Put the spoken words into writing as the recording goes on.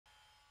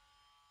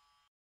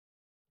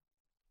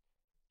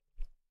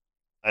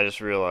I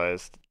just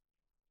realized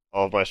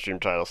all of my stream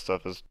title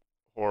stuff is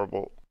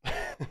horrible.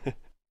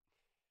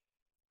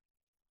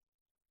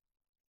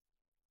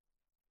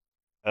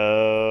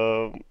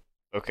 Um.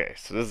 Okay,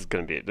 so this is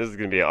gonna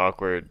be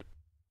awkward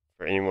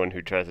for anyone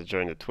who tries to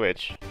join the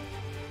Twitch.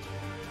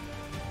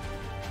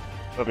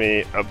 Let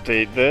me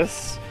update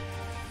this.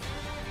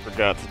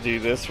 Forgot to do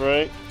this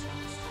right.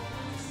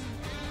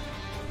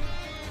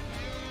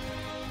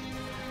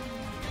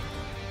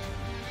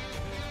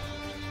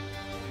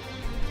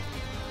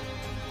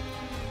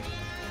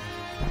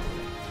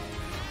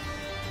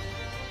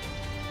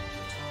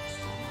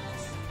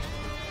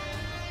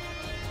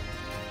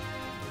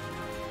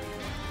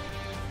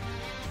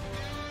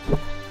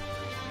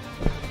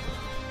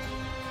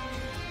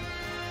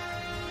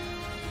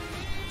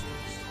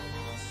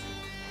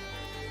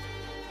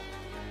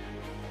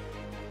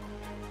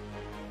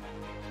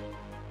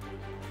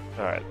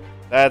 Alright,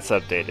 that's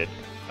updated.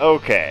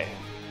 Okay.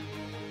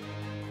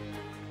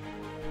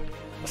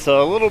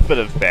 So a little bit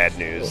of bad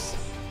news.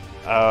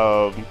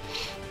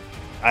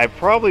 I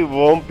probably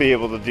won't be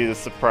able to do the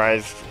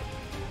surprise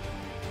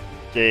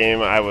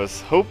game I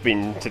was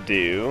hoping to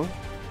do.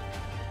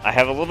 I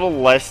have a little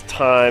less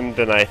time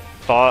than I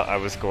thought I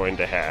was going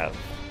to have.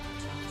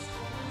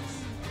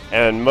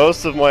 And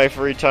most of my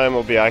free time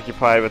will be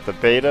occupied with the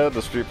beta,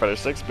 the Street Fighter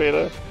 6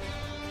 beta.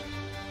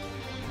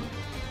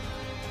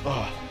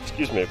 Oh,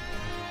 excuse me.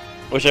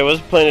 Which I was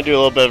planning to do a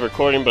little bit of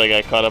recording, but I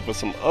got caught up with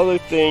some other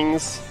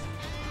things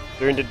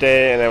during the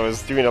day, and I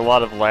was doing a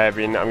lot of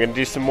labbing. I'm gonna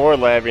do some more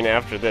labbing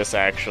after this,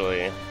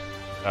 actually.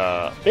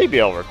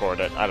 Maybe I'll record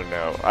it. I don't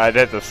know. I'd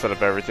have to set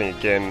up everything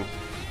again,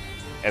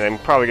 and I'm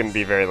probably gonna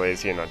be very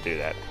lazy and not do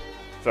that.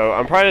 So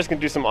I'm probably just gonna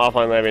do some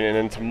offline labbing, and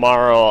then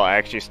tomorrow I'll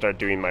actually start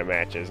doing my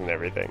matches and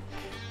everything.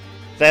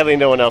 Sadly,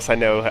 no one else I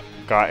know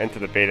got into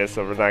the beta,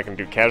 so we're not gonna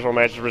do casual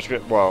matches. We're just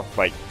gonna, well,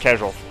 like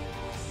casual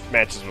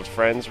matches with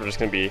friends. We're just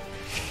gonna be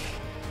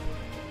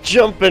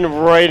jumping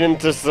right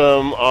into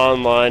some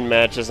online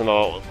matches, and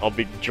I'll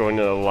be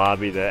joining a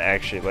lobby that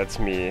actually lets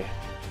me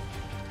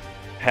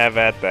have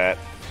at that.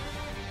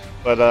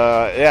 But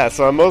yeah,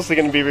 so I'm mostly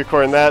gonna be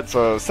recording that.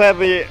 So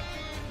sadly,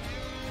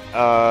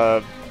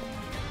 oh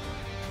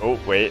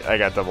wait, I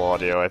got double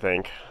audio, I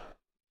think.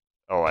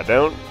 Oh, I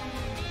don't.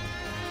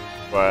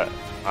 But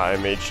I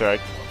made sure I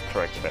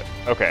corrected it.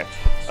 Okay.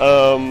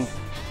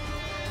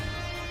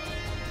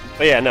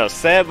 But yeah, no,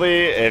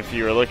 sadly, if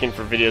you were looking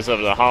for videos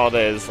over the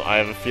holidays, I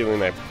have a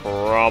feeling I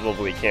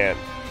probably can't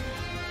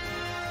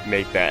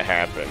make that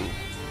happen.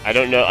 I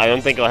don't know, I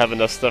don't think I'll have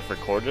enough stuff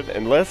recorded,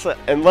 unless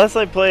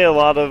I play a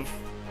lot of...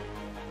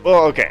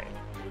 Well, okay.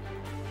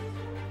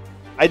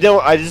 I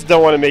just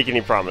don't want to make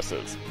any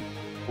promises.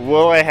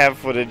 Will I have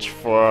footage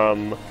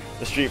from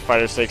the Street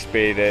Fighter 6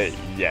 beta?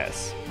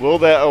 Yes. Will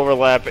that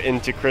overlap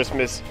into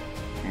Christmas?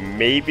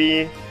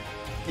 Maybe.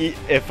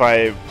 If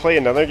I play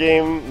another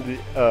game,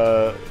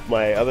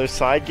 my other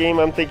side game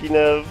I'm thinking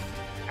of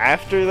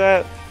after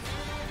that,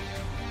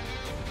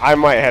 I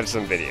might have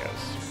some videos.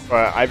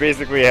 But I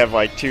basically have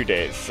like 2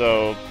 days,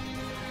 so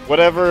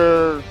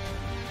whatever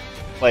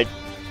like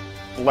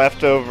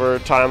leftover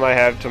time I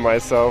have to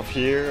myself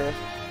here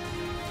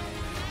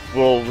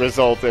will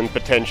result in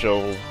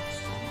potential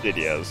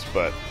videos.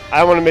 But I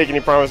don't want to make any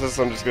promises,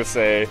 so I'm just gonna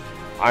say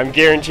I'm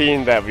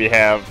guaranteeing that we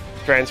have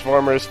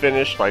Transformers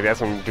finished, like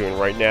that's what I'm doing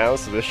right now,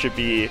 so this should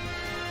be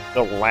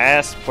the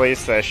last play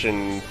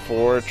session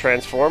for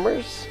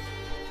Transformers.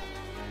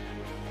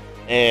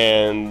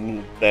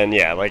 And then,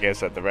 yeah, like I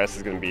said, the rest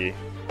is going to be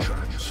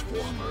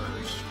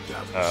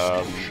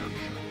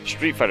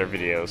Street Fighter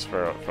videos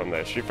from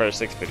the Street Fighter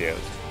 6 videos.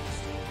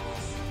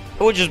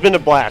 Which has been a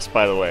blast,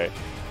 by the way.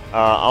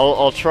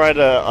 I'll try to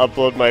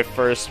upload my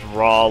first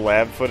raw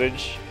lab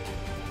footage.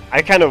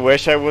 I kind of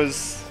wish I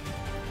was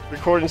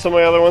recording some of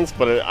my other ones,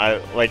 but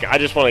I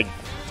just want to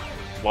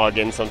log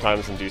in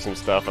sometimes and do some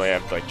stuff, and I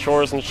have like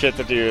chores and shit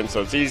to do, and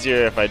so it's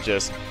easier if I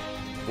just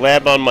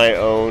lab on my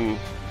own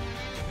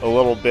a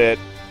little bit,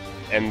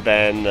 and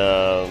then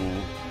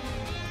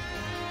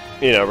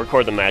you know,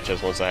 record the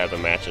matches once I have the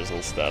matches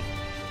and stuff,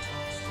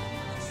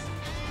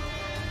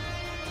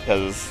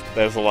 because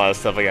there's a lot of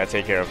stuff I gotta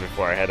take care of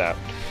before I head out.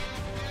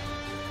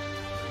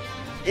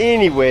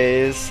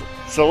 Anyways,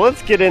 so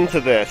let's get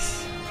into this.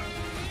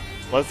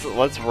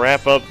 Let's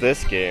wrap up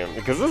this game,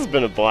 because this has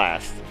been a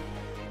blast.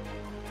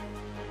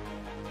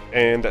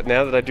 And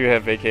now that I do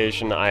have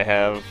vacation, I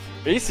have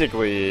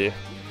basically,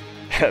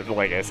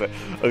 like I said,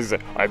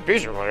 I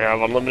basically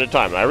have unlimited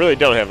time. I really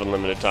don't have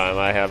unlimited time.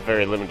 I have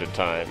very limited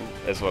time,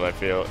 is what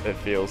it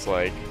feels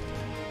like.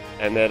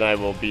 And then I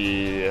will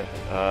be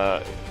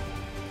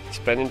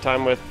spending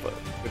time with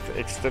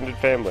extended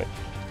family.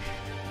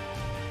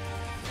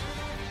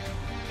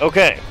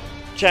 Okay,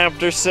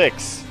 Chapter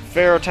 6,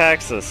 Pharaoh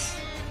Taxus.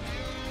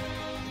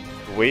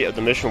 The weight of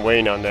the mission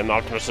weighing on them,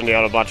 Optimus and the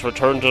Autobots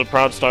return to the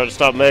Proud Star to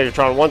stop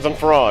Megatron once and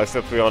for all,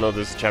 except we all know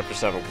this is Chapter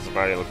 7 because I've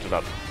already looked it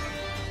up.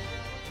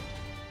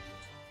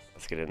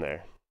 Let's get in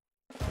there.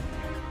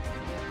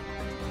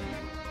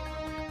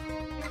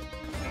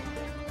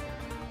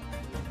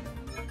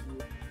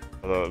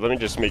 Although, let me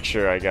just make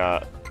sure I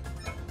got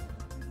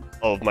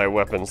all of my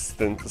weapons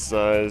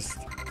synthesized.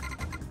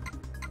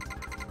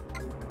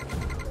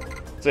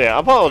 So yeah,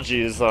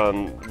 apologies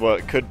on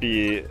what could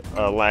be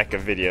a lack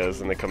of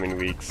videos in the coming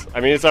weeks. I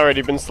mean, it's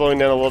already been slowing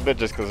down a little bit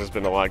just because there's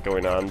been a lot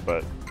going on,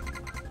 but...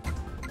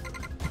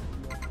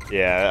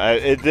 yeah,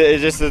 it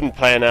just didn't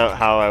plan out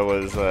how I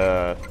was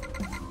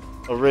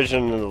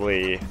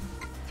originally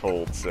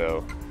told,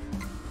 so...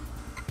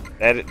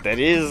 That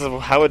is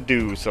how it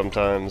do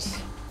sometimes.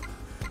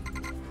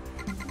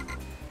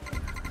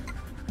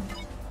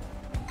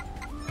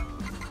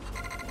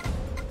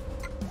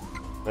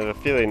 I have a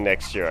feeling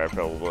next year I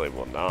probably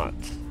will not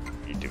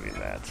be doing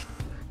that.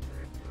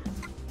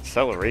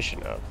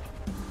 Acceleration up.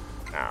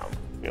 No,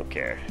 we don't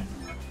care.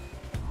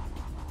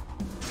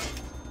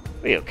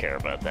 We don't care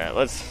about that.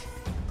 Let's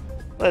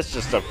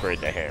just upgrade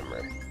the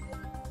hammer.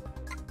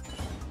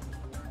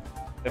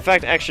 In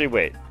fact, actually,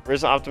 wait.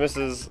 Where's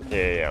Optimus's?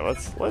 Yeah.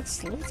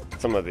 Let's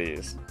get some of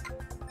these.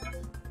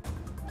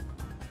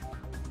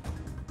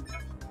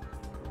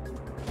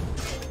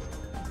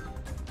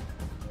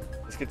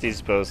 Let's get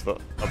these both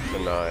up to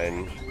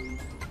 9.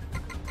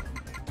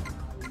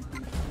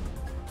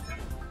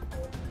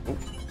 Ooh.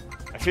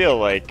 I feel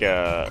like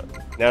now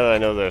that I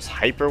know there's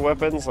hyper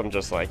weapons, I'm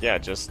just like, yeah,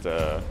 just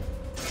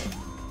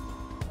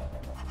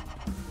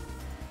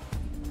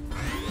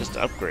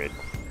upgrade.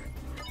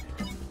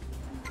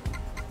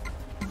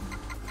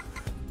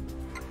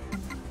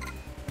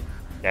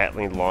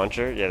 Gatling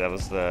launcher, yeah, that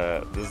was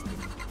the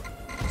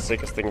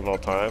sickest thing of all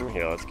time.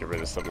 Here, let's get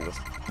rid of some of this.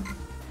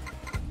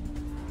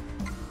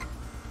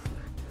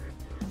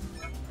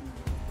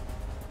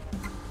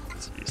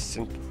 Let's see,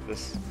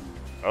 synthesis.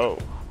 Oh.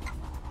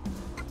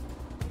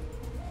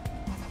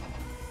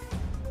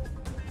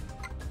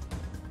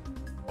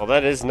 Well,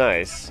 that is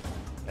nice.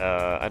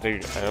 I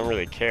don't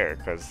really care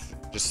because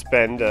just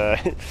spend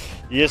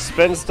you just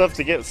spend stuff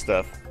to get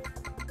stuff.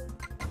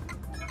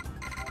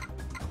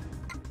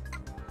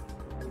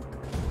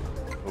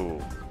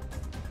 Ooh.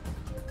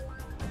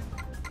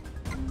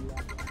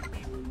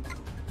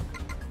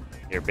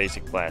 Your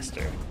basic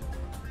blaster.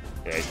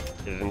 Yeah,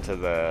 get into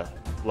the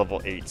level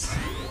 8s.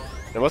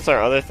 And what's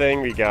our other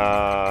thing? We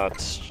got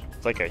it's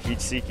like a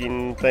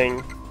heat-seeking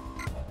thing.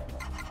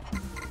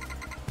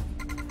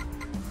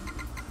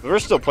 We're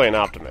still playing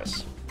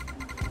Optimus.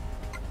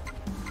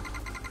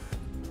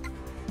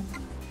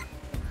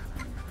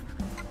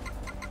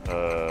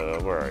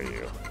 Where are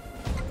you?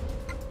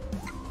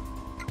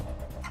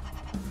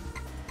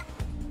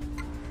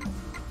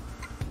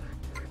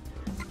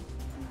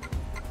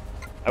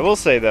 I will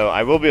say though,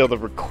 I will be able to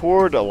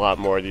record a lot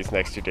more these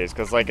next 2 days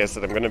because, like I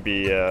said, I'm gonna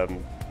be.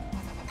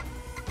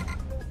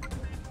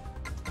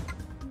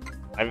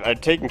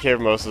 I've taken care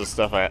of most of the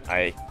stuff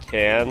I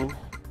can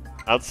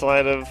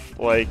outside of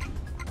like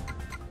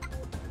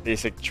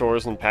basic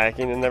chores and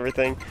packing and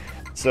everything,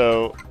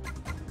 so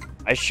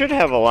I should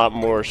have a lot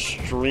more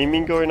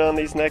streaming going on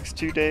these next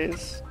 2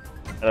 days,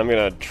 and I'm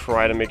gonna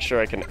try to make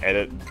sure I can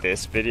edit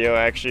this video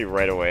actually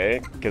right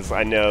away, because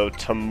I know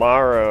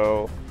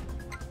tomorrow,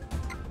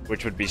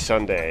 which would be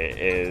Sunday,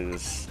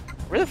 is...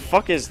 where the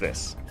fuck is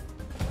this?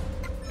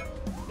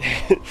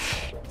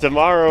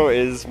 Tomorrow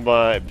is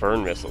my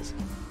burn missiles.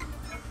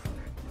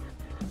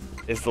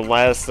 Is the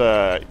last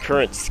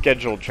current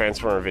scheduled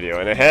Transformer video,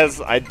 and it has...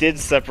 I did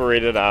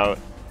separate it out.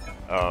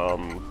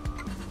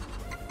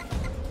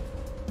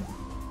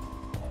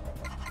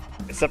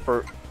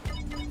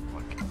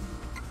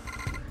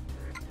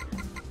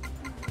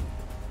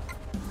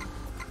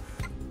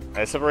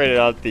 I separated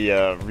out the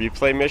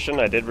replay mission.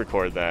 I did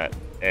record that,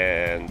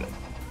 and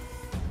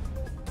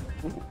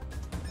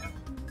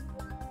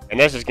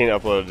that's just getting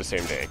uploaded the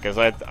same day, because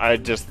I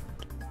just,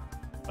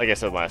 like I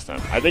said last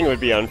time, I think it would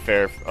be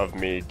unfair of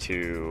me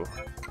to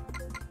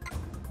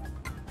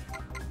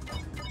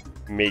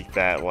make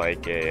that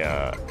like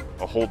a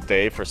whole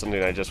day for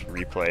something I just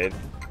replayed.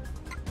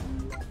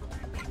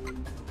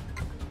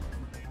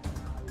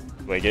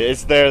 Like,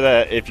 it's there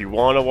that if you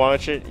want to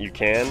watch it, you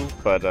can,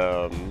 but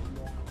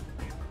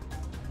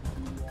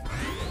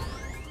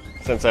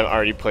since I've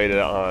already played it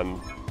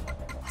on,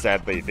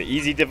 sadly, the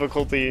easy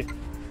difficulty,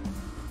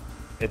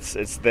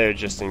 it's there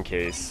just in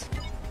case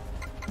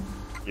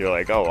you're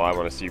like, oh, well, I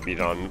want to see you beat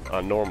it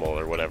on normal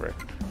or whatever.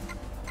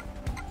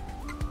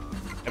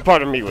 And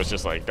part of me was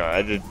just like,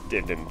 it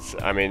didn't.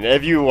 I mean,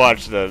 if you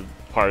watched the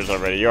parts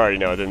already, you already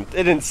know it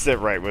didn't sit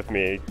right with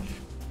me.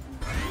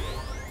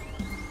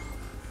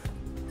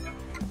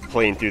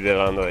 Playing through that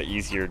on the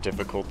easier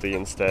difficulty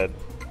instead.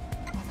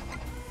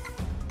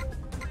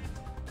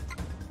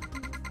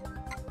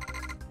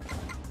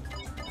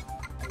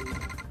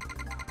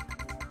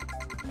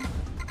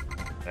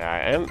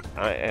 Yeah,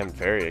 I am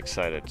very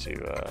excited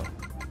to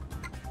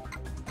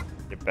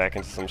get back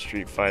into some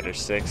Street Fighter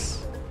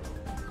 6.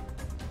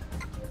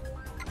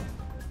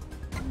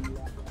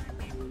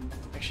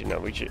 Actually, no,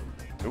 we should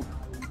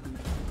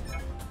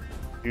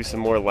do some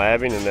more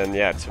labbing, and then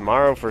yeah,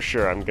 tomorrow for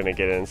sure I'm gonna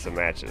get in some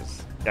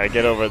matches. Gotta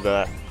get over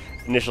the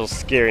initial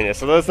scariness,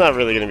 so that's not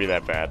really gonna be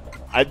that bad.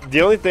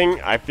 The only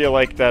thing I feel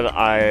like that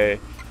I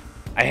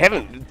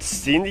haven't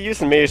seen the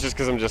use, and maybe it's just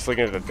because I'm just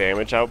looking at the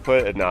damage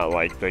output and not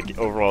like the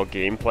overall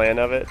game plan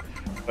of it,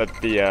 but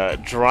the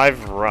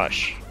drive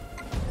rush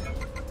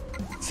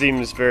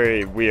seems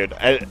very weird,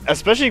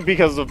 especially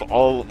because of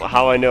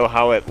how I know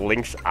how it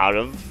links out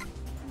of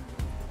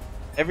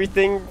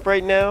everything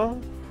right now.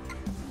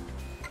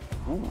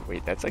 Ooh,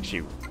 wait, that's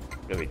actually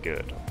really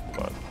good.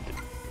 Hold on,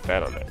 put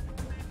that on there.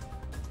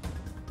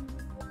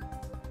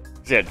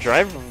 So yeah,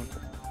 drive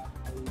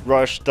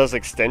rush does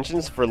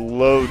extensions for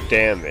low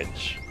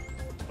damage,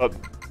 but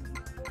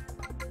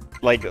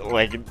like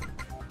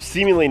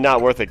seemingly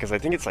not worth it because I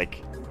think it's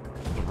like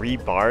 3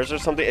 bars or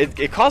something.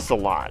 It costs a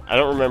lot. I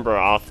don't remember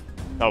off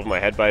the top of my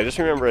head, but I just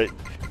remember it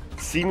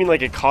seeming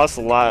like it costs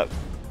a lot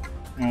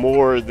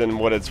more than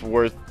what it's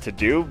worth to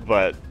do,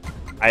 but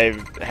I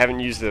haven't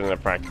used it in a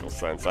practical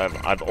sense.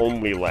 I've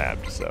only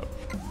labbed, so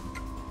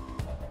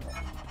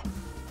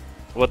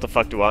what the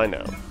fuck do I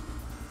know?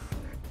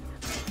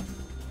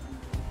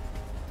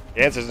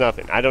 The answer's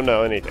nothing. I don't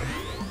know anything.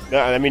 No,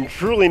 I mean,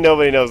 truly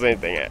nobody knows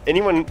anything.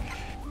 Anyone,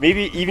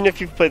 maybe even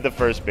if you've played the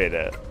first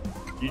beta,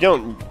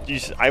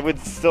 I would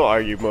still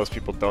argue most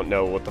people don't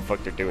know what the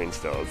fuck they're doing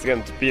still. It's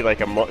going to be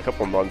like a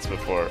couple months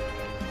before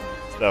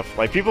stuff.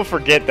 Like, people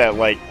forget that,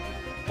 like,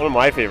 one of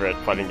my favorite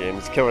fighting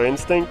games, Killer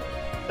Instinct,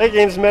 that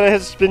game's meta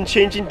has been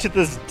changing to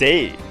this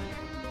day.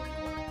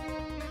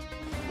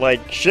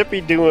 Like, shit be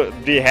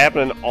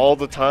happening all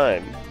the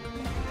time.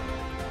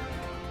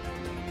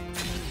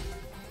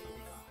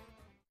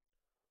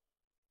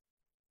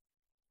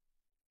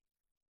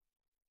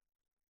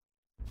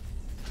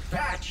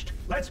 Patched.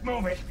 Let's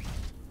move it.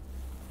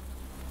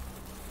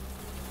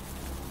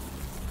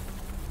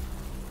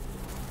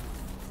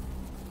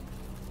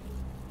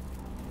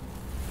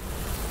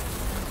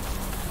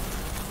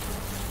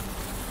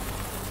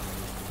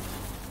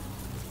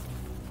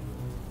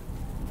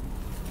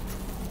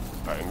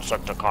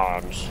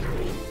 Insecticons.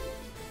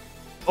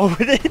 Oh,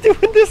 are they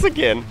doing this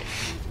again?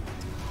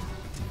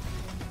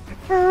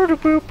 The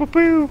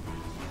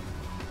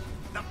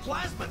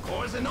plasma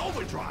core is in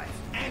overdrive,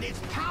 and it's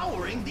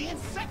powering the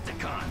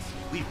Insecticons.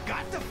 We've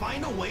got to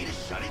find a way to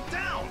shut it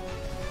down.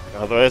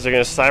 Otherwise, they're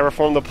gonna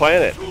styrofoam the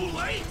planet. Too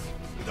late.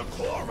 The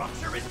core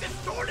rupture is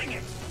distorting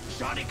it.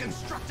 Shoddy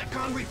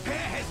Constructicon repair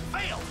has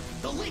failed.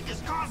 The leak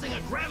is causing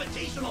a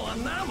gravitational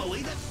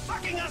anomaly that's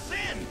sucking us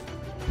in.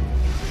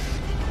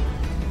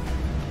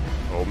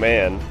 Oh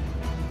man.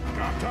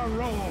 Got to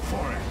roll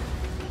for it.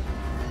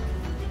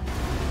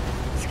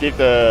 Let's keep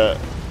the...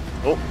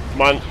 Oh,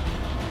 come on.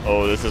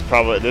 Oh, this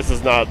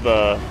is not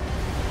the...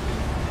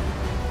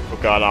 Oh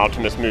god,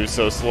 Optimus moves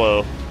so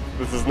slow.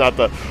 This is not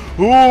the...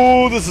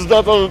 Ooh, this is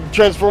not the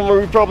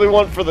Transformer we probably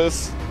want for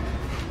this.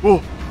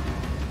 Ooh.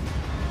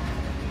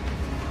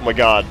 Oh my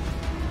god.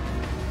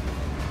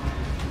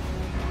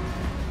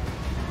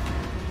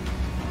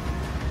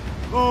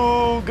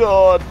 Oh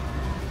god.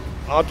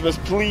 Optimus,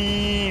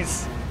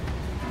 please.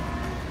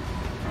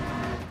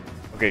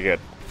 Okay, good.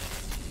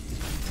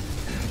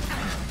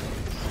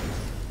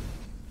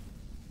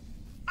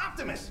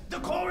 Optimus, the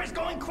core is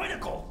going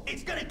critical.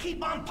 It's gonna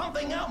keep on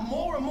pumping out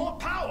more and more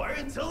power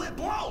until it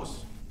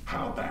blows.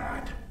 How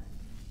bad?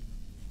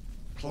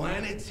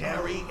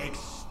 Planetary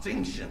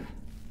extinction.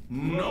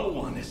 No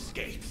one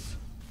escapes.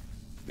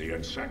 The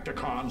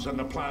Insecticons and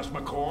the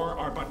plasma core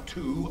are but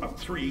 2 of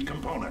 3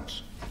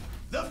 components.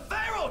 The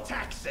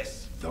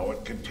Ferrotaxis! Though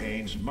it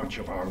contains much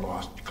of our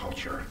lost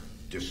culture,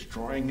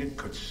 destroying it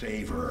could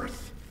save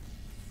Earth.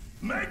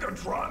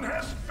 Megatron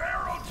has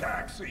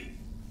Ferrotaxi!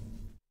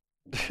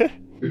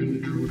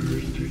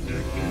 Intruders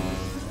detected.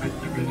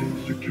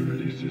 Activating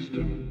security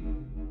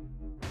system.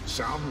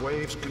 Sound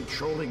waves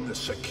controlling the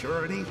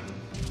security?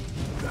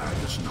 That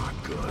is not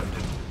good.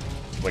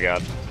 Oh my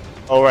god.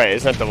 Oh right,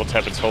 isn't that double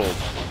tap its hold?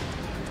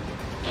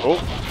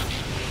 Oh.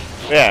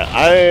 Yeah,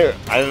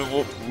 I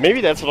will,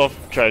 maybe that's what I'll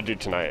try to do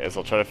tonight, is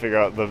I'll try to figure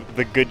out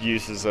the good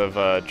uses of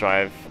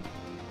drive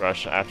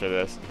rush after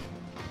this.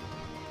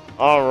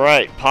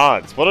 Alright,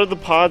 pods. What are the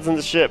pods in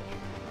the ship?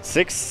 The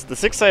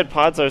 6-sided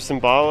pods are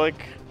symbolic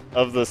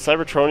of the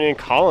Cybertronian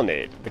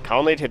colonnade. The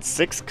colonnade had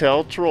 6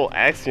 cultural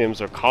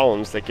axioms or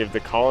columns that give the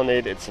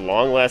colonnade its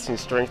long-lasting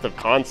strength of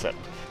concept.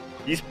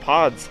 These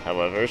pods,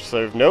 however,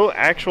 serve no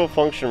actual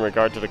function in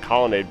regard to the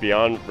colonnade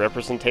beyond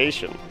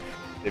representation.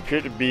 They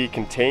appear to be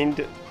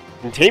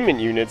containment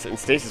units and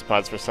stasis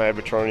pods for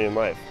Cybertronian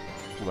life.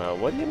 Well,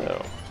 what do you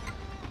know?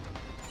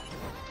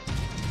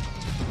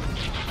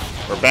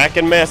 We're back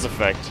in Mass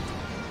Effect.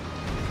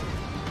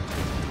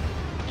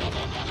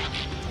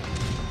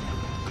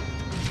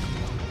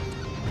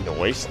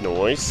 Noise,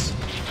 noise.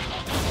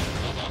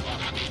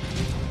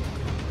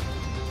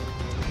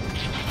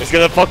 It's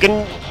gonna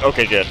fucking...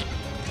 Okay, good.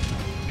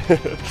 I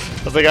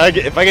was like,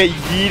 if I get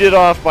yeeted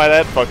off by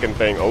that fucking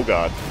thing, oh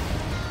god.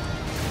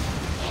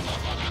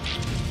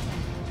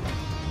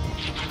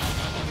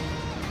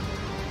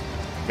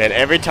 Man,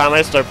 every time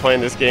I start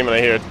playing this game and I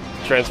hear a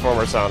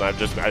Transformer sound, I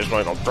just want to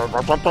go brum,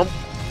 brum, brum, brum.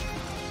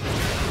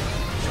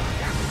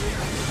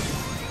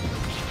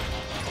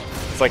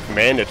 It's like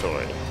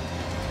mandatory.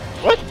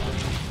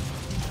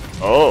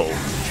 Oh.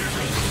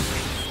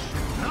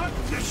 Not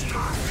this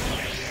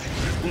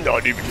time.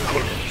 Not even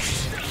close.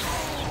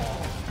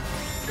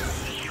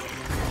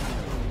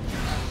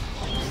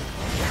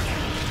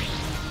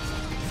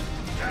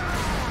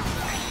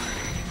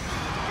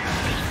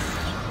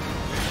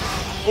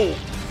 Oh.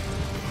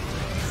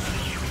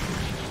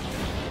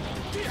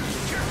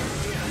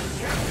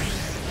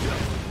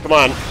 Come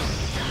on.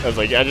 I was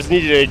like, I just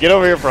need you to get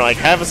over here for like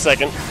half a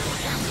second.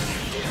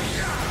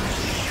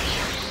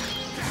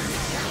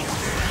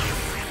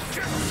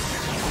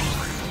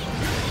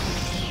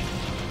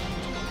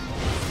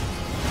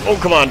 Oh,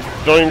 come on.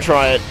 Don't even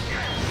try it.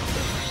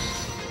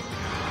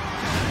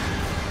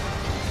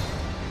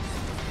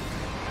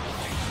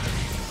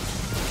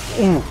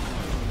 Ooh.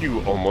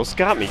 You almost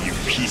got me, you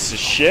piece of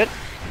shit.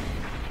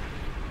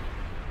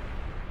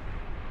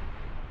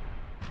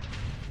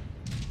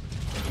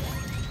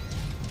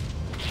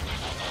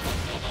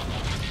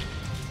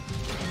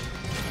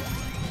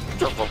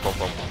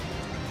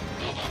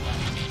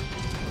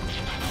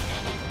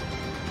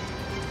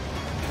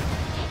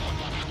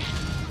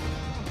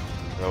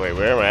 Oh wait,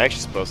 where am I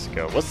actually supposed to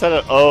go? What's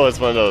that? Oh, it's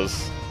one of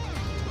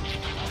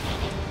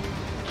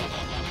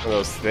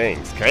those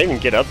things. Can I even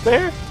get up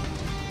there?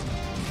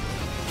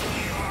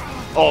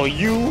 Oh,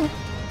 you!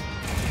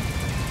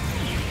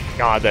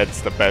 God,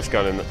 that's the best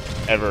gun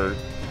ever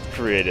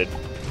created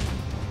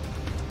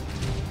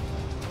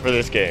for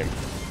this game.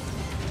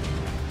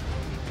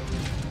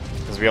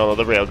 Because we all know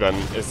the railgun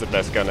is the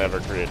best gun ever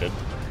created.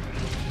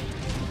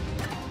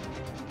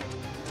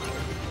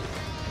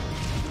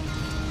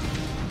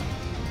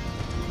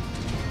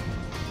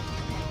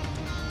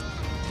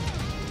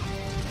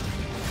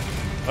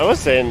 I was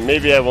saying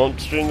maybe I won't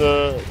stream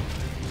the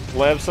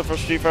lab stuff for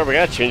Street Fighter. We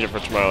gotta change it for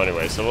tomorrow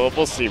anyway, so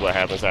we'll see what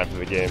happens after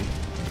the game.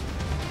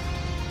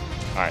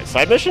 Alright,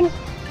 side mission?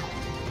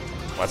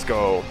 Let's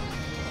go.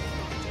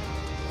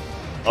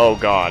 Oh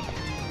god.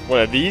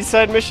 One of these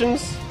side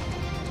missions?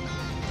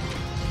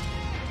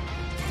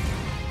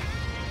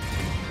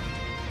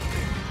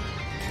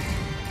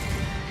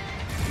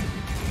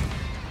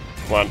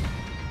 Come on.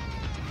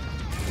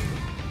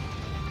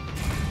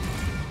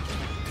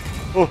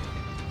 Oh,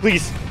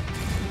 please.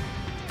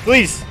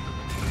 Please!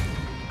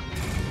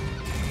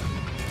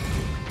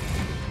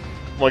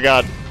 Oh my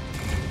god.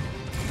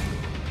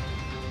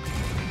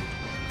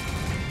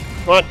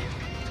 Come on.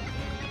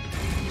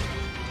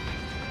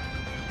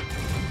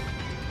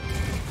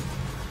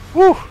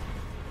 Woo!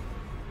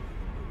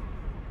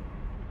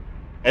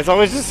 It's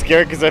always just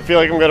scary because I feel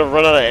like I'm gonna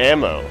run out of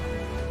ammo.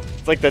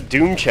 It's like the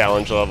Doom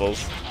challenge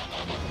levels.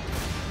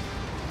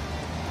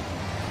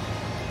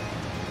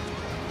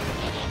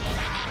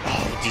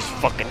 Oh, these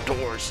fucking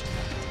doors.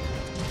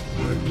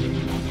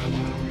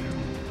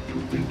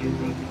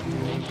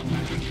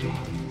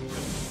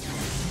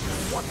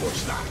 What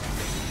was that?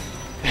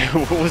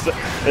 What was that?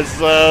 It's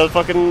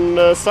fucking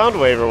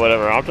Soundwave or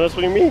whatever. Optimus,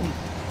 what do you mean?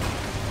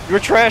 You were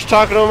trash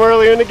talking to him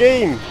earlier in the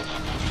game.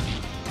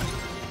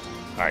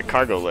 Alright,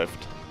 cargo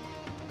lift.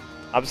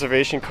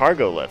 Observation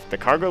cargo lift. The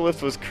cargo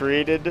lift was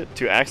created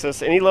to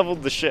access any level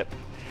of the ship.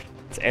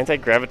 Its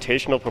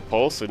anti-gravitational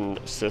propulsion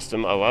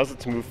system allows it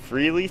to move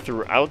freely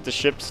throughout the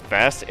ship's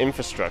vast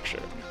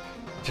infrastructure.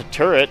 The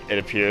turret, it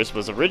appears,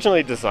 was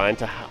originally designed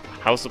to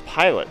house a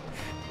pilot.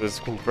 It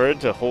was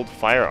converted to hold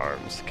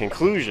firearms.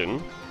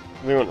 Conclusion: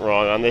 something went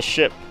wrong on this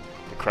ship.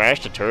 The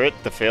crash, the turret,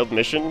 the failed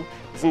mission.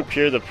 It doesn't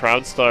appear the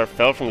Proud Star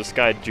fell from the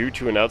sky due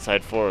to an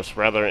outside force,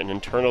 rather an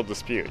internal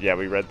dispute. Yeah,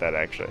 we read that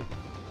actually.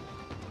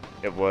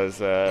 It was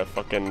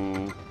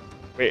fucking.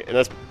 Wait, and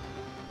that's.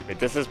 Wait,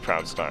 this is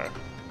Proud Star.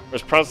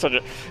 Where's Proud Star?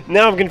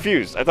 Now I'm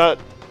confused. I thought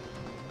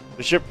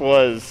the ship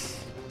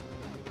was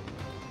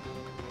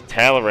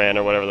Talaran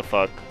or whatever the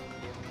fuck,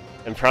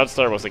 and Proud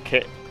Star was a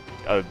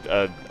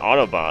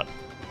Autobot.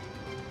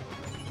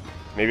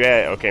 Maybe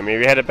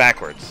maybe I had it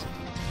backwards.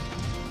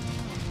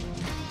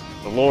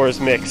 The lore is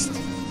mixed.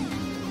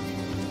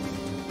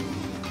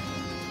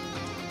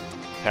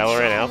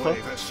 Talaran Alpha?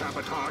 Soundwave has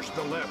sabotaged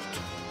the lift.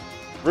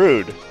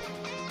 Rude.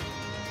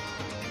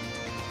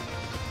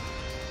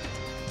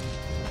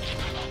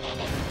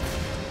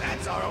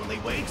 That's our only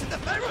way to the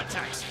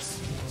Verotaxis.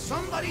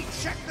 Somebody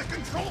check the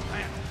control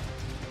panel.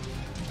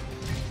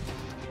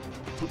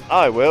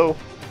 I will.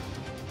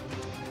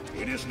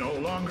 It is no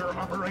longer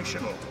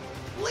operational.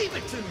 Leave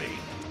it to me.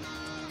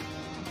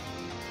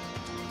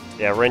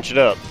 Yeah, wrench it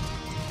up.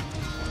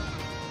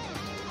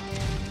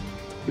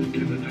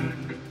 Begin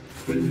attack.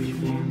 Phase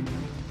 1.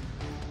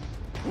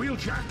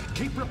 Wheeljack,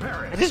 keep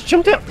repairing. I just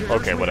jumped out. Appears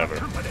Okay, we whatever.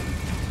 have company.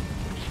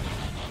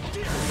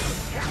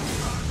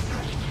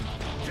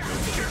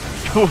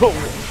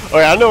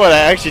 Okay, I don't know what I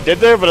actually did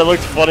there, but it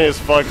looked funny as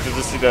fuck to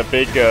just see that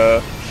big,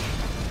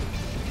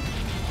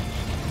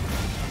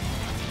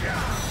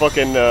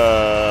 fucking,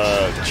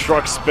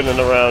 truck spinning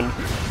around.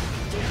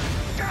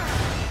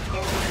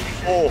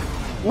 Oh,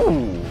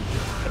 ooh,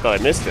 I thought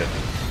I missed it.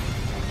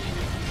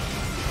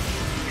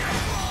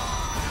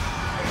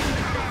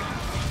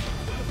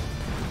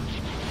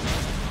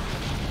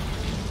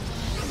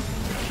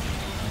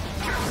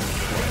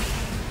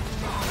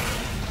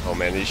 Oh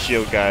man, these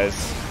shield guys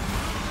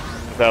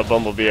without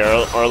Bumblebee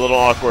are a little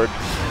awkward.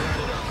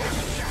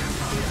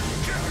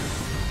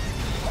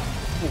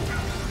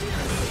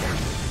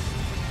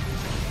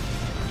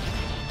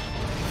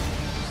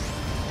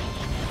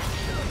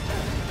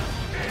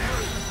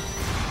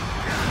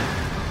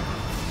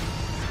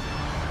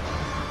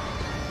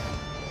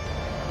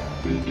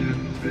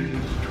 Begin phase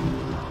 2.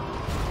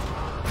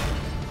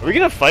 Are we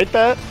gonna fight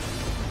that?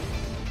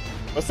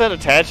 What's that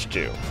attached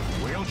to?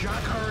 Wheeljack,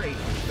 hurry!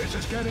 This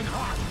is getting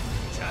hot!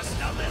 Just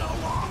a little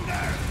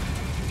longer.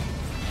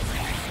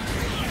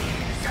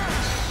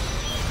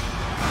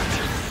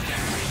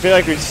 I feel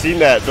like we've seen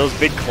that, those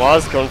big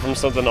claws come from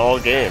something all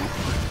game.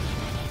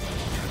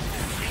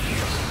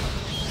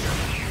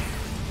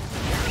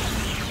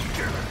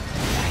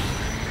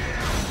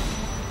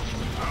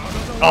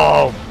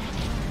 Oh! I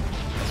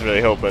was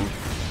really hoping.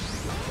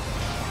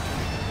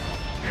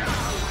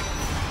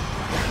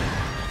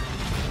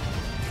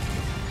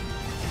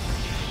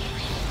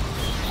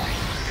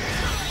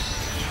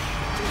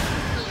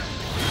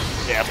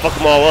 Yeah, fuck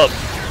them all up.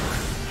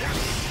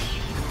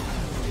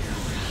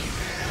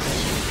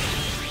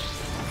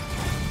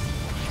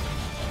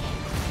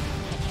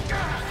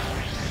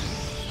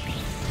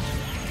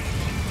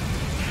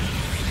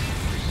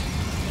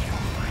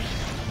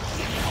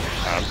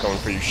 I'm coming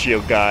for you,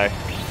 shield guy.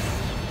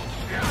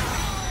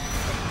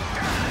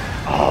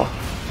 Oh.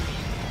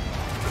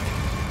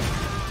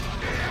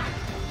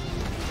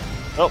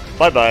 Oh,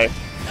 bye-bye.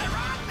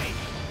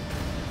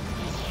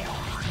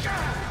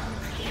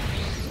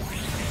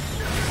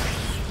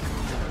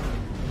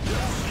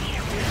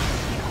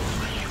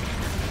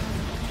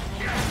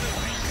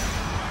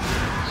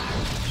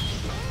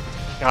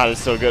 God,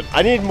 it's so good.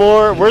 I need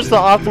more. Where's the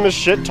Optimus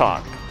shit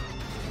talk?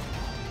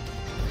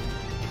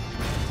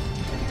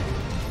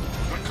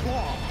 The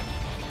claw!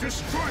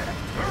 Destroy it!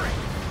 Hurry!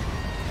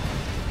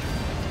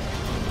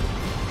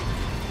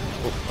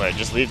 Oh, wait,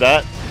 just leave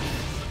that.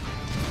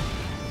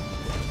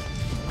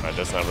 Alright,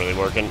 that's not really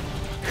working.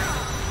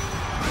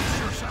 Brace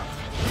yourself!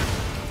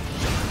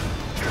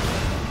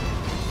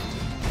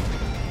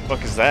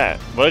 What is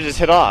that? What did I just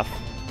hit off?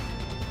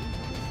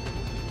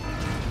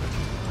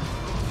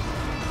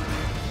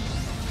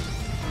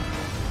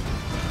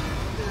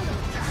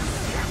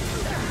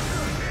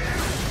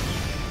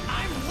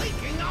 I'm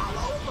leaking all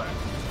over.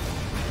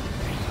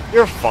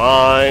 You're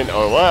fine.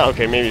 Oh well,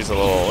 okay, maybe he's a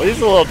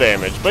little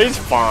damaged, but he's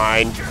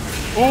fine.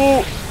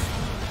 Ooh.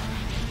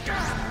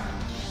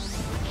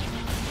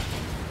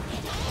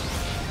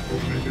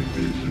 Omega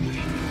base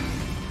initiated.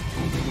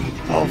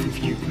 Oh,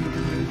 phew.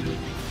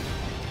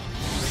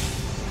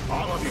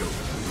 All of you,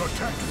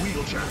 protect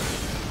Wheeljack.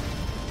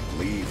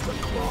 Leave the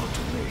claw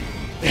to me.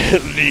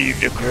 Leave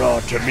the claw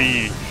to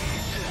me.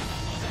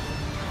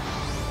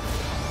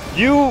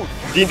 You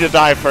need to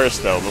die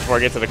first, though, before I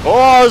get to the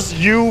claws,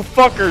 you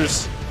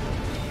fuckers.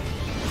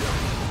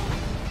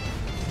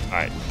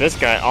 Alright, this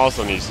guy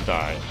also needs to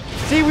die.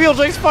 See,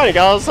 Wheeljack's fine, he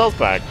got all his health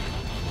back.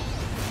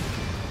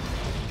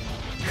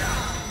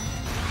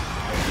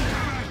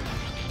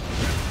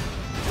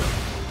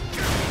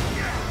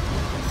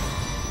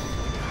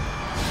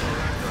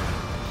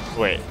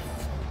 Wait.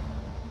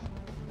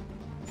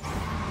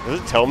 Does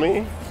it tell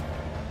me?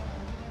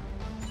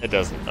 It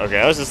doesn't. Okay,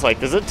 I was just like,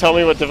 does it tell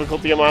me what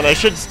difficulty I'm on? I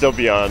should still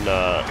be on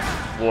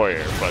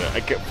Warrior, but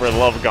for the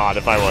love of God,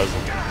 if I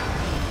wasn't.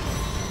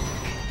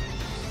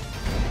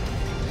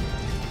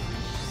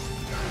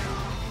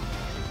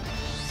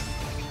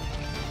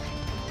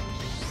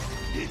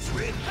 It's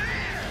repaired.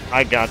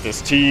 I got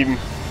this team.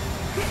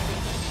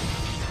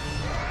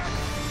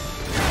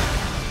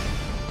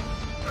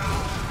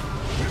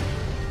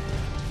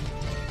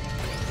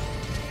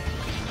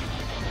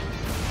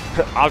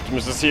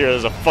 Optimus is here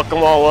to fuck them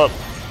all up.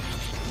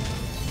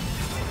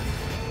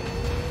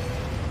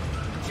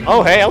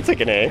 Oh, hey, I'll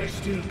take an A.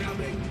 This is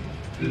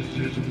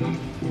not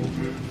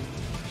over.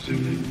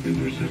 Sending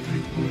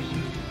intercepting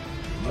forces.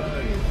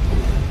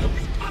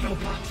 Those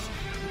Autobots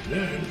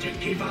learn to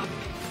give up.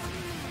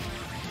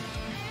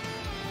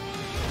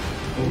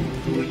 All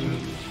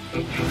forces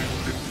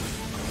attack.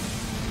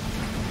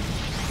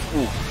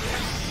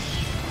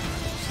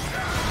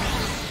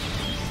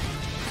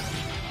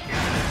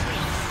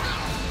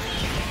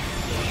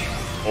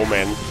 Oh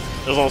man,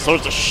 there's all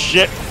sorts of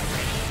shit.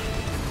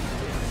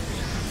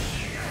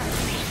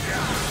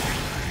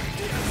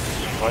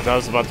 Oh, I thought it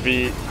was about to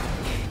be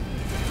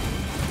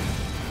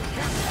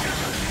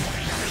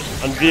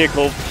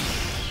unvehicled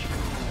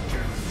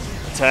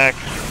attack.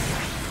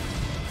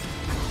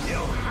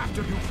 You'll have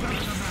to do better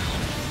than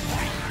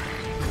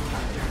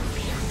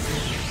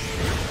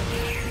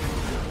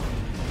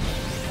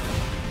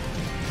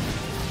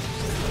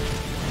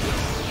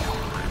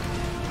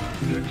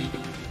that. Next.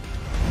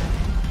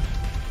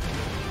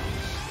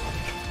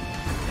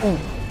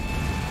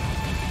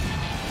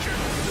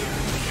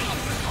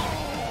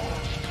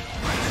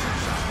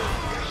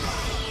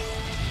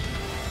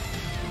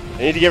 I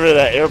need to get rid of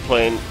that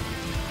airplane.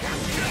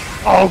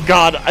 Oh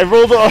god, I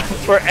rolled off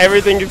for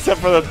everything except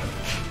for the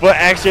what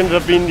actually ended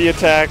up being the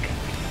attack.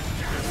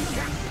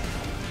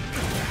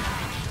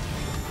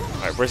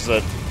 Alright, where's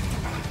the...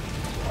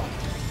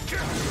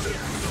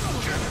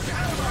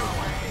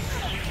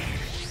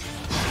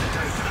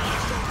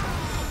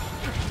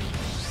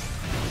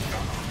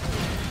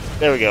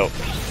 There we go.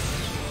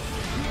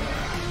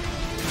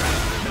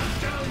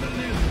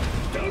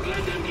 Don't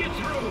let them get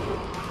through.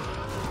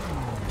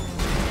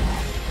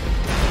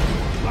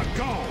 Let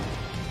go!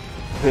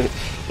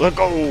 Let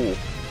go!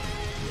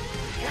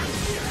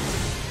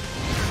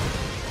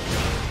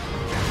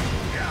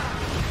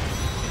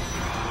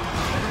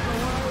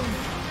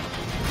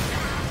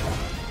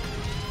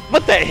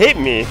 What, that hit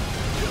me?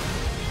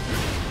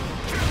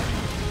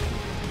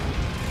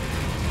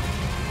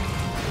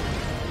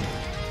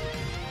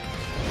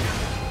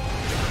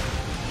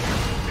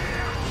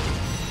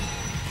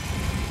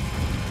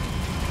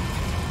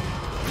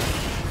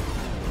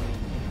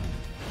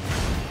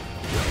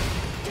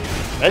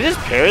 Did I just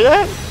parry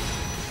that?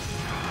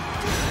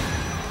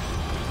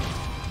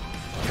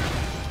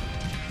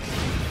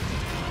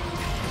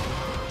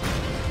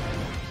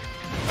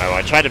 Oh,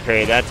 I tried to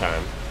parry that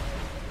time.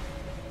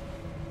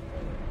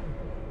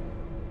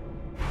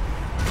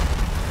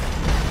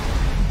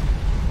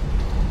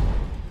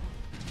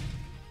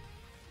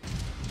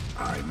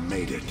 I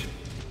made it.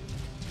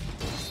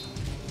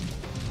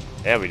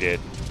 Yeah, we did.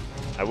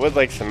 I would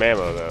like some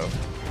ammo, though.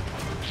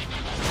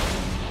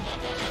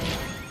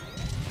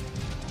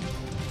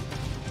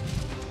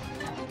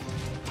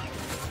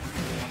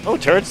 Oh,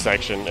 turret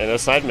section and a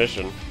side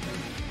mission.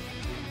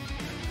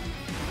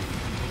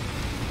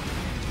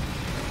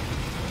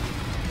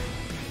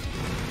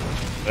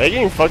 Are they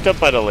getting fucked up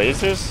by the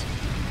lasers?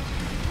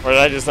 Or did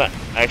I just not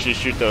actually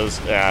shoot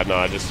those? Yeah, no,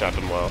 I just shot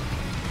them well.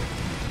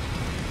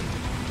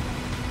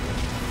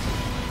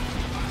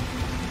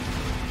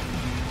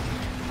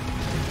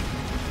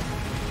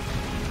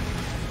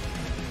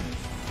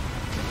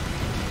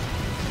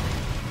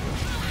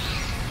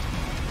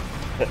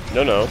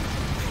 No, no.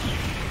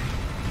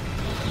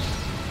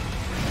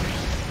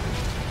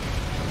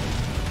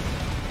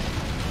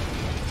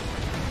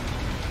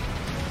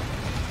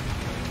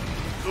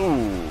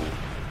 Ooh.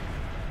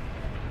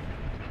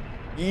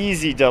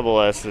 Easy double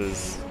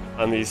S's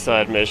on these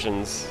side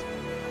missions.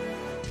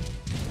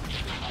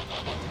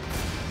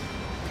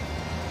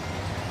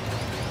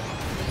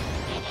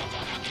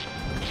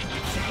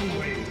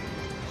 Soundwave,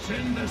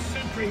 send the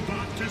sentry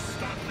bot to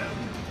stop them.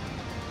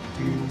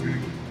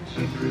 Moving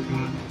sentry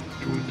bot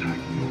to attack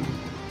mode.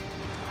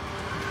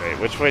 Wait,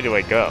 which way do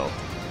I go?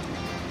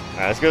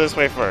 Alright, let's go this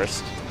way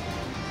first.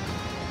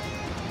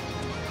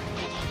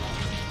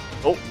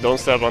 Oh, don't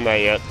step on that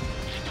yet.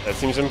 That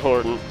seems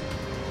important.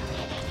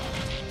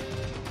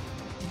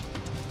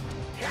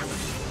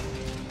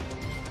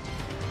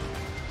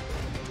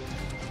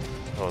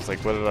 I was like,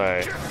 what did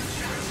I...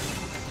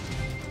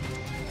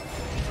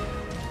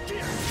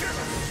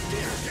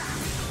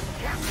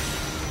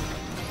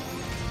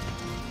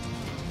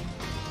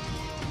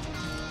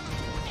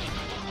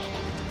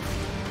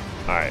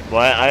 Alright,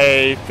 well,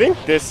 I think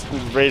this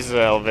raises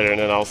the elevator and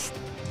then I'll...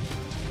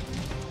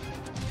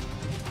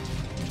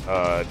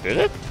 did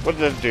it? What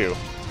did it do?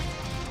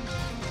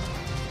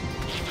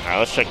 Alright,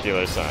 let's check the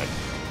other side.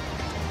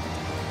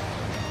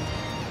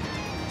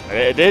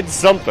 It did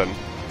something.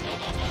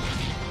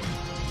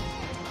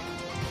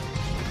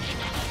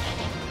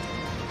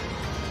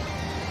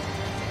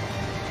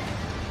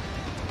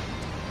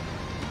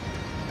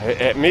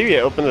 Maybe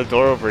it opened the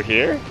door over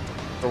here?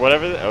 Or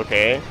whatever?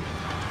 Okay.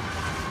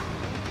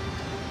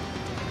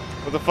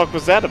 What the fuck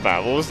was that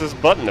about? What was this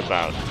button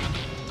about?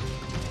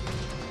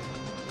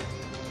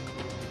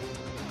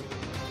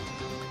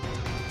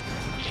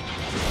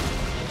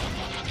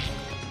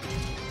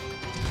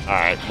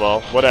 Alright,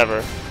 well,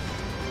 whatever.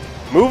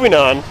 Moving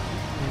on.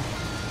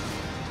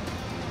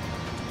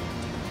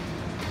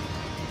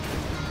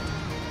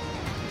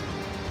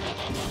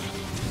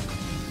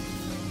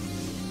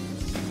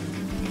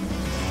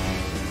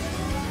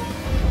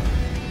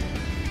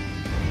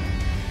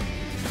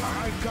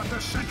 I've got the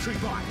sentry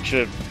bot.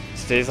 Should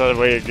stays on the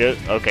way you're good.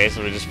 Okay,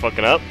 so we just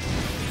fucking up.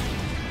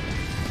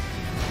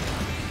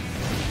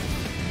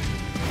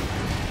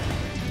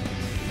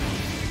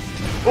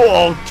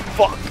 Oh,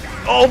 fuck.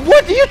 Oh,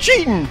 what? You're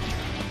cheating!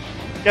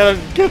 Gotta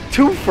get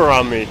twofer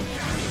on me.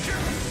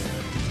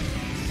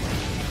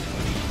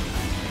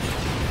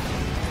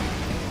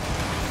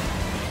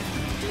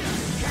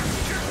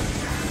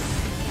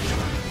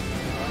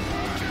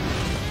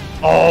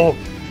 Oh!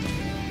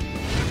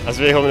 I was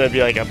really hoping that'd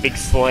be like a big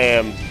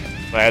slam.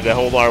 But I had to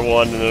hold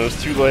R1 and it was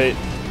too late.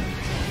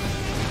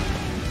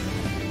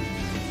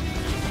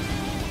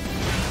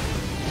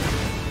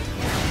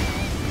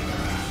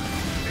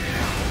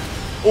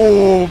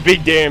 Oh,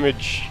 big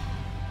damage.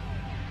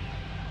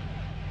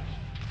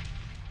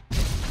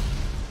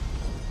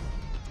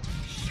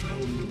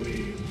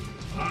 Soundwave,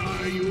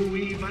 are you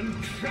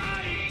even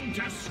trying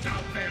to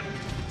stop them?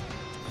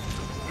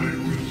 I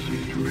will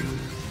see to it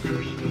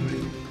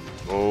personally.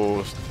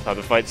 Oh, how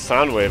to fight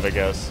Soundwave, I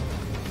guess.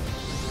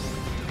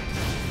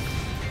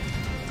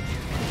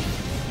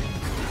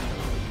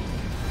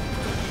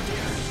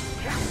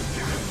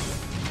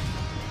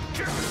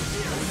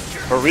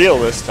 For real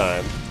this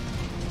time.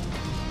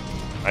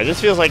 Alright, this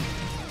feels like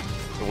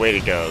the way to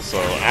go. So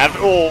after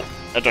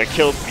I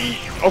kill the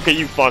okay,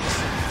 you fucks.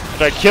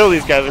 After I kill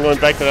these guys, I'm going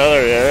back to the other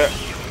area.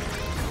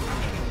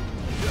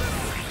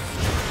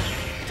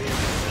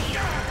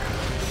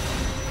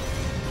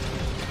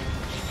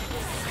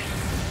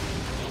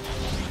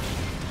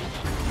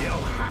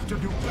 You'll have to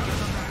do better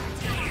than that.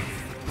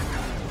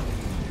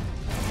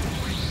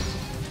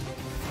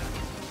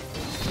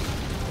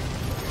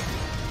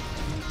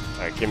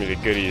 Alright, give me the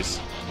goodies.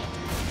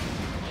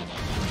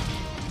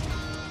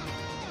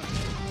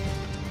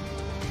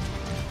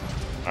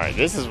 Alright,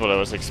 this is what I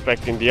was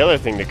expecting the other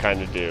thing to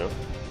kind of do.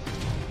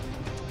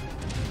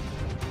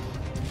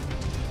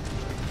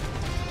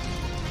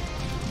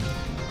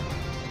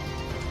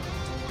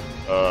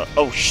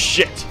 Oh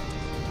shit!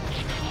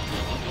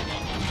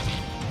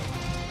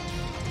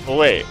 Oh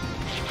wait.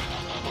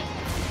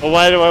 Well,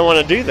 why do I want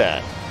to do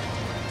that?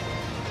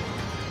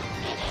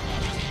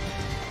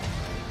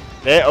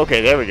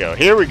 Okay, there we go.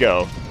 Here we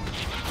go.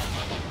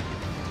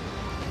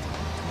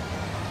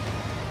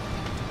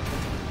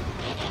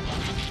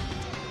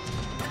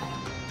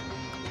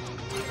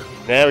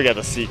 Now we got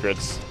the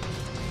secrets.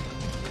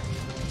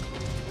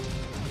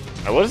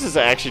 Alright, what does this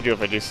actually do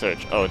if I do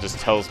search? Oh, it just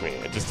tells me.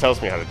 It just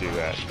tells me how to do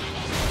that.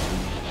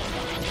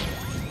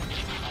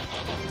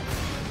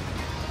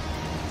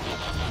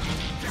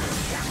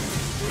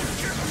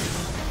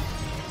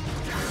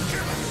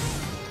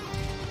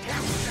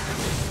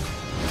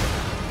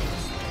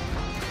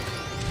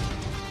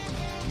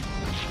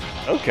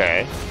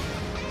 Okay.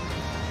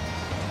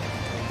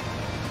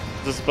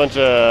 Just a bunch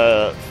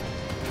of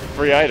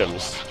free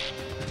items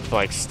to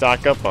like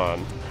stock up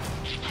on.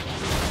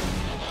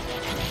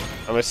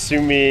 I'm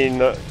assuming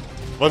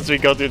once we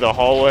go through the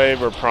hallway,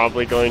 we're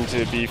probably going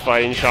to be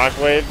fighting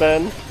Shockwave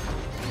then.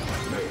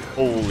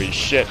 Holy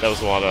shit, that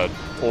was a lot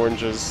of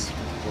oranges.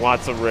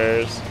 Lots of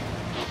rares.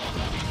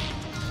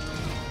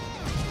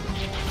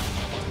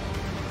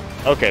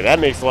 Okay, that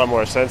makes a lot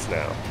more sense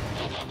now.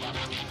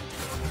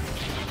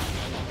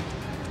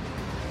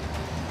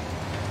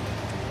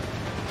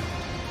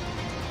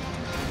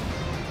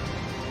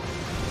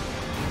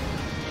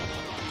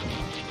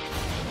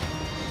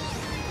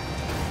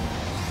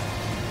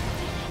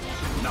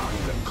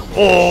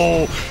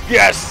 Oh,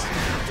 yes!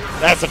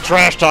 That's a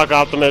trash talk,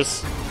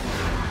 Optimus.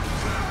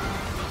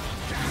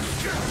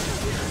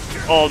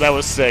 Oh, that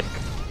was sick.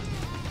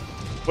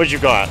 What you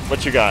got?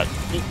 What you got?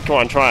 Come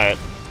on, try it.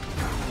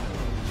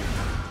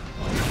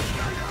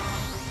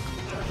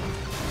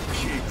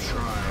 Keep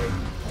trying.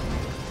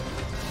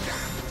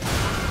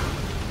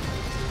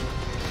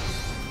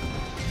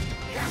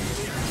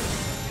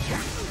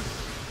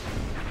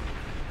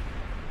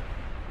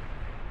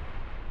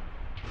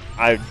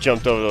 I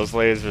jumped over those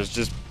lasers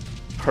just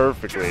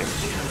perfectly.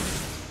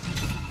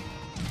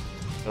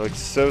 That looks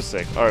so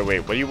sick. Alright, wait,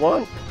 what do you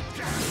want?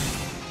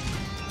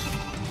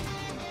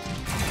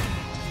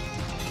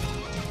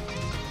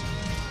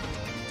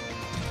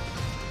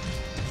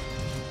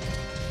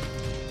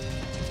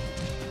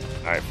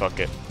 Alright, fuck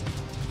it.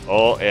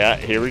 Oh, yeah,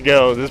 here we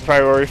go. This is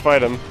probably where we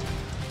fight him.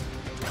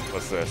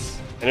 What's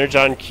this?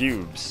 Energon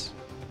Cubes.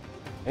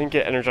 I didn't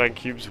get Energon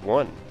Cubes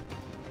 1.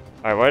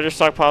 Alright, why are there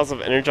stockpiles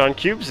of Energon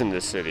Cubes in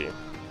this city?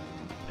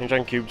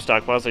 Energon Cube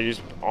stockpiles are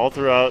used all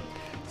throughout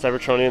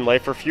Cybertronian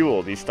life for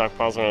fuel. These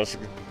stockpiles around the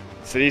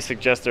city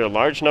suggest there are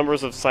large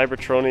numbers of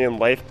Cybertronian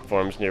life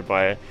forms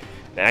nearby and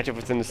active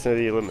within the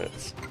city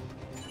limits.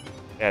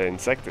 Yeah, the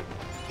Insecticons.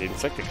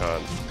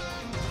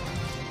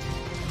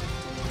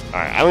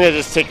 Alright, I'm gonna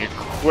just take a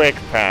quick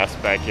pass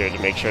back here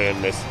to make sure I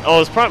didn't miss. Oh,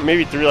 it's probably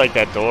maybe through like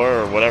that door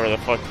or whatever the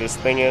fuck this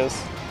thing is.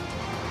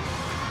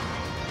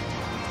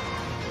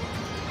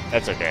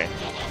 That's okay.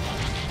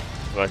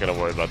 I'm not gonna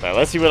worry about that.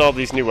 Let's see what all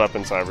these new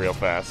weapons are real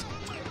fast.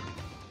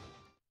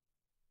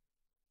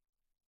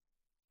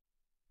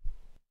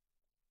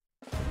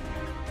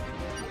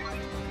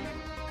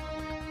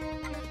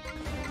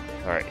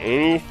 Alright,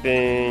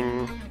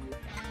 anything...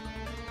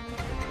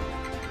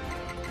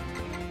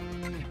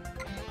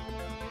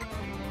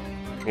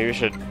 Maybe we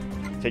should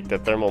take the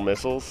thermal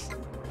missiles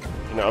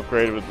and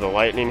upgrade with the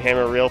lightning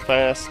hammer real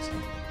fast.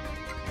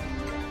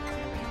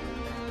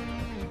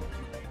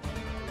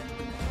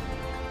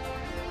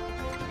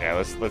 Yeah,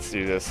 let's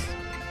do this.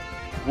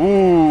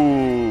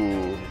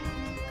 Ooh.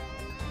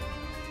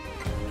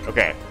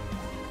 Okay.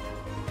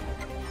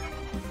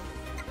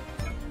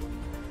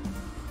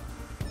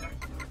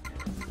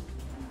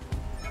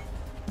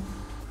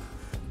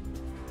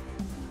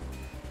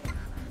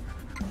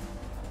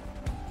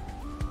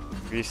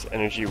 Increase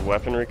energy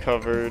weapon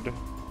recovered.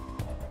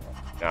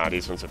 Nah,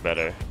 these ones are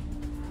better.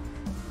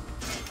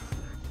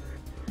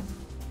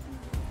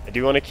 I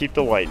do want to keep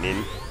the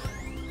lightning.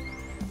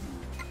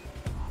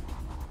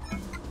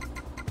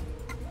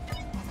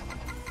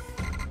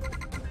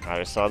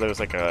 I saw there was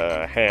like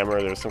a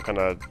hammer, there was some kind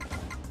of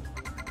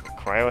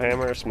cryo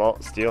hammer, small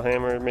steel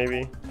hammer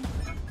maybe.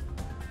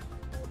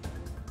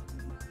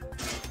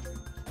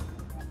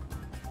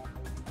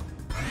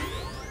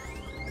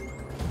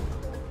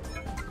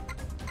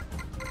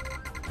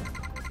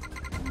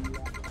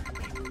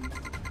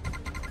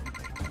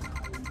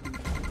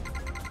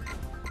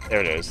 There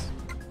it is.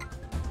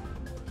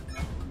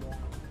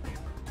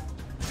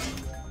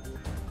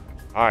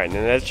 Alright, and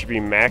then that should be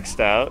maxed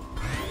out.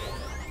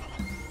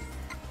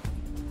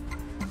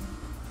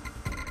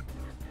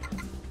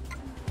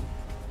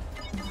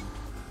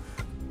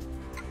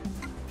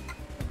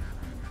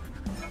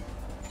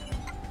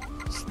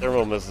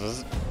 Thermal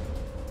missiles.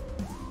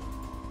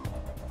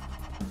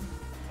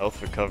 Health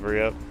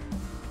recovery up.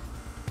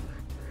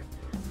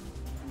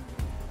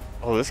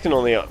 Oh, this can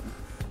only...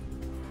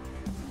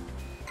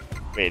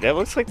 Wait, that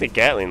looks like the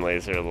Gatling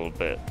laser a little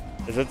bit.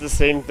 Is it the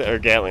same or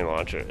Gatling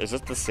launcher? Is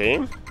it the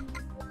same?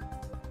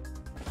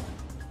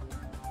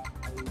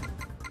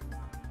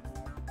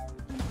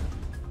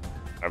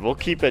 Alright, we'll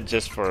keep it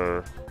just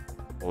for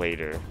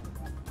later.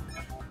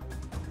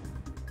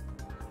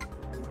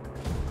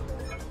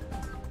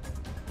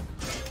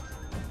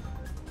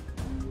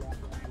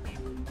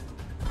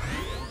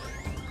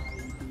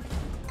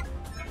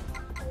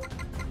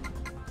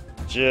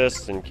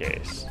 Just in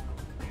case.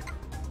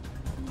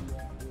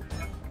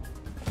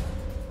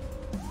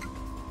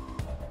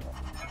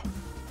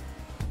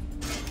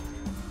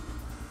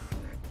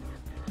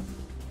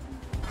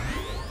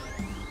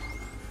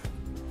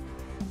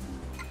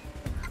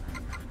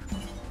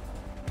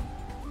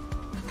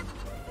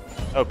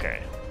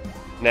 Okay.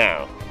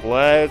 Now,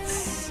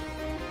 let's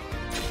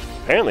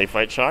apparently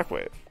fight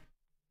Shockwave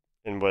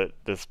in what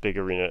this big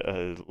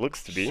arena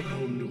looks to be.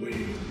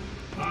 Soundwave,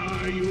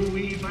 are you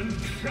even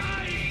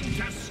trying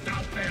to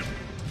stop them?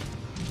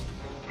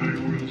 I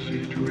will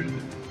see to it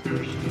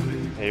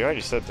personally. Hey, you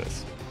already said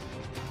this.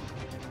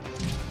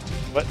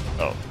 What?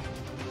 Oh.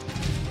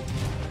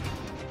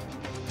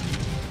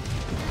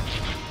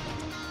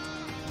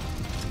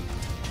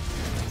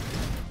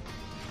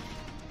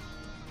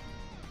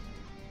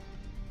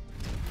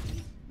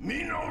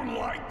 Me don't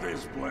like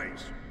this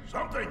place.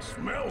 Something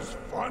smells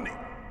funny.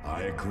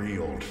 I agree,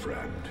 old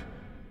friend.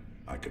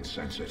 I can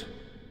sense it.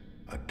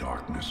 A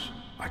darkness.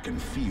 I can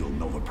feel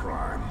Nova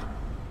Prime.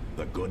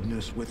 The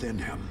goodness within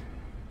him.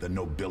 The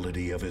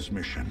nobility of his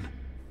mission.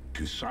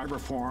 To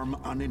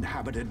cyberform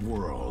uninhabited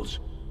worlds.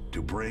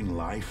 To bring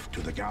life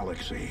to the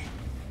galaxy.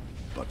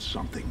 But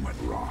something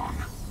went wrong.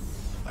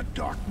 A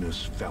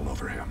darkness fell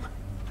over him.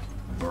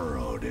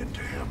 Burrowed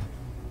into him.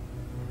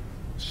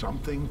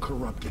 Something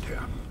corrupted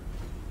him.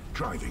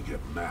 Driving him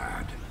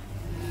mad.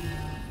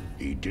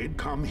 He did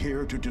come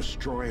here to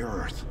destroy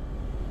Earth,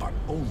 but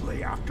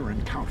only after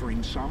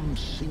encountering some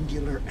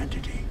singular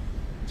entity.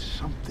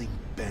 Something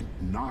bent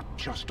not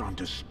just on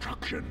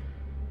destruction,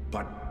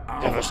 but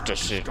our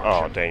Devastation.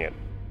 destruction. Oh, dang it.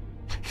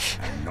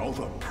 And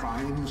Nova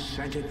Prime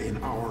sent it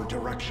in our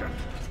direction.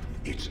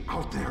 It's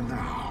out there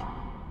now,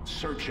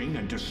 searching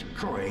and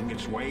destroying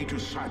its way to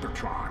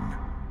Cybertron.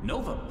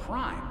 Nova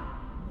Prime?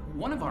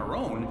 One of our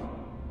own?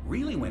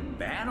 Really went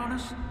bad on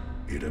us?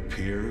 It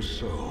appears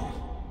so.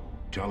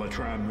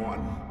 Teletran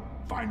 1,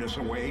 find us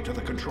a way to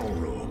the control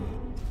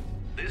room.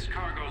 This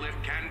cargo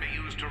lift can be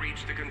used to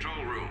reach the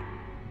control room.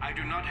 I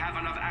do not have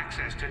enough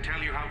access to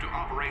tell you how to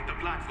operate the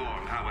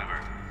platform, however.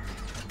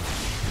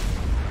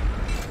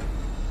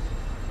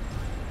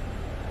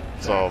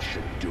 That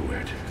should do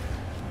it.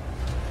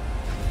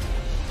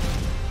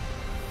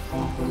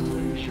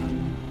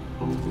 Operation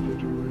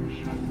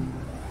Obliteration.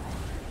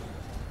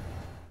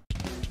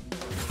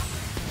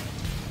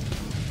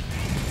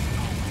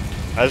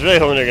 I was really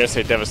hoping they were gonna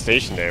say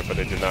Devastation there, but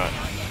they did not.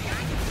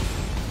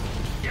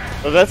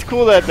 Well, that's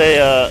cool that they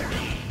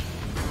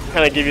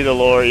kind of give you the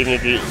lore, even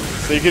if you,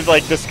 so you could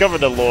like discover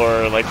the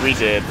lore like we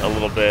did a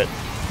little bit.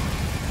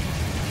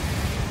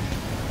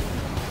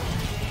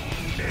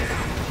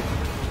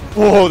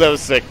 Whoa, that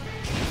was sick.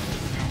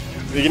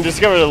 You can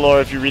discover the lore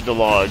if you read the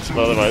logs,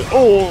 but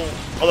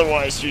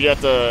otherwise you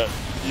have to,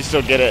 you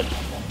still get it.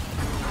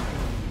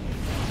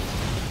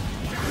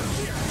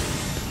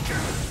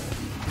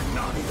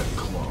 Not even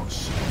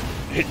close.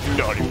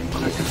 Not even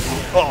close.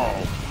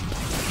 Oh.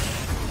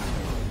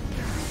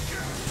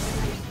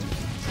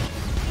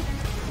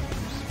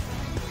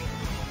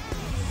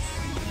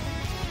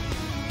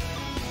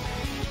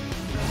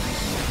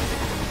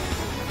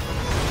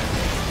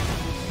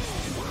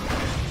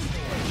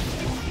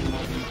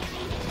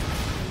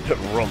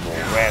 Rumble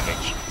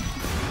Ravage.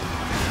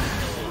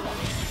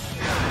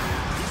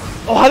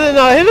 Oh, how did it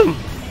not hit him?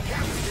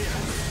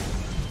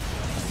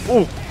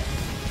 Ooh.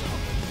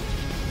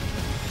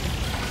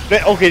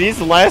 Okay, these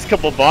last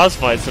couple boss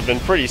fights have been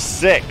pretty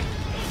sick.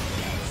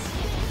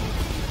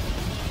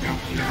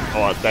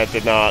 Oh, that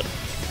did not.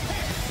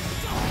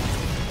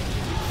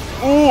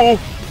 Ooh.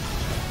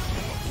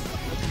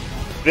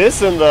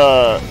 This and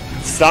the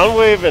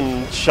Soundwave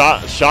and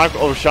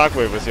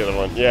Shockwave was the other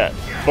one. Yeah.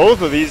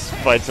 Both of these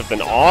fights have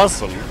been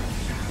awesome.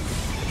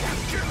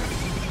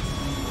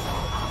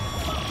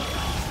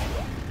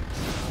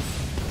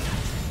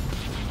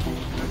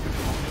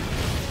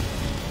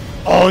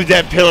 Oh,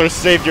 that pillar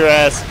saved your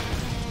ass.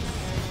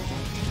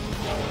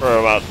 For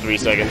about 3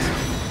 seconds.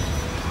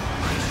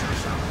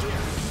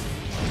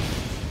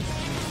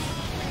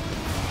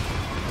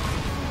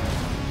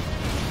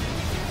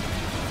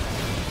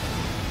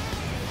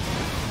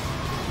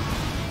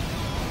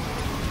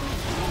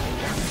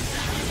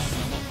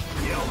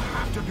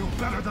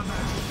 better than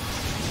that.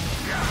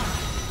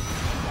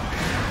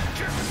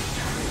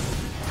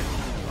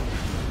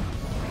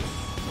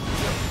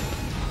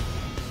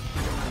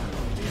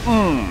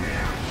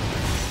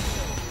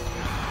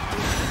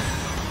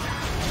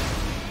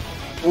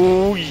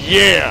 Ooh,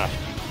 yeah!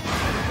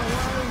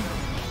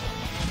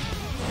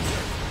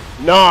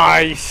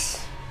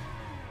 Nice!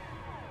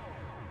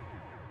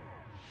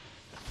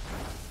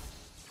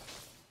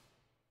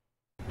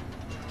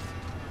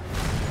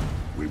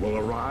 We will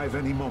arrive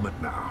any moment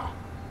now.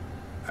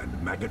 And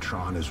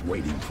Megatron is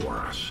waiting for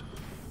us.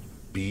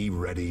 Be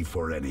ready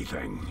for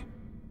anything.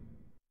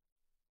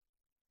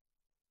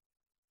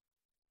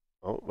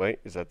 Oh, wait,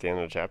 is that the end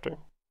of the chapter?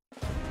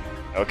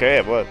 Okay,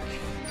 it was.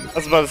 I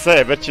was about to say,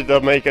 I bet you they'll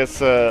make us,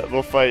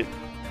 we'll fight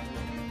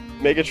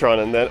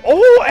Megatron and then...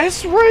 Oh,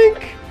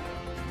 S-Rank!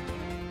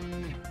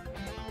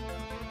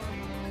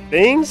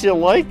 Things you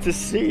like to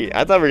see.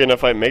 I thought we were gonna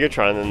fight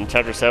Megatron and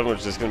Chapter 7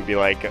 was just gonna be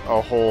like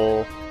a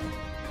whole...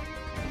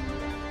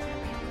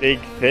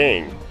 big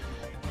thing.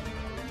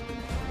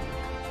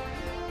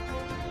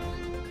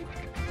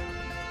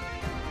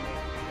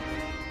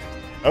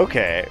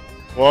 Okay.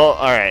 Well,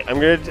 alright.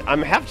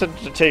 I'm have to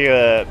take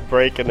a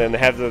break and then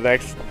have the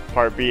next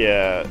part be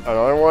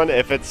another one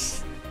if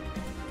it's...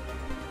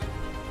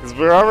 Because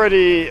we're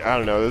already... I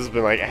don't know, this has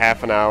been like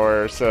half an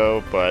hour or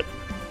so, but...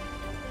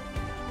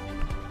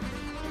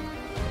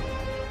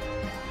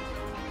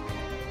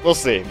 We'll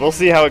see. We'll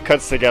see how it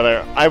cuts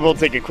together. I will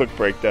take a quick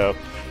break though.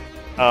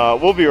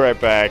 We'll be right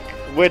back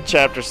with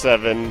Chapter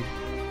 7.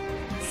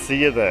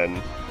 See you then.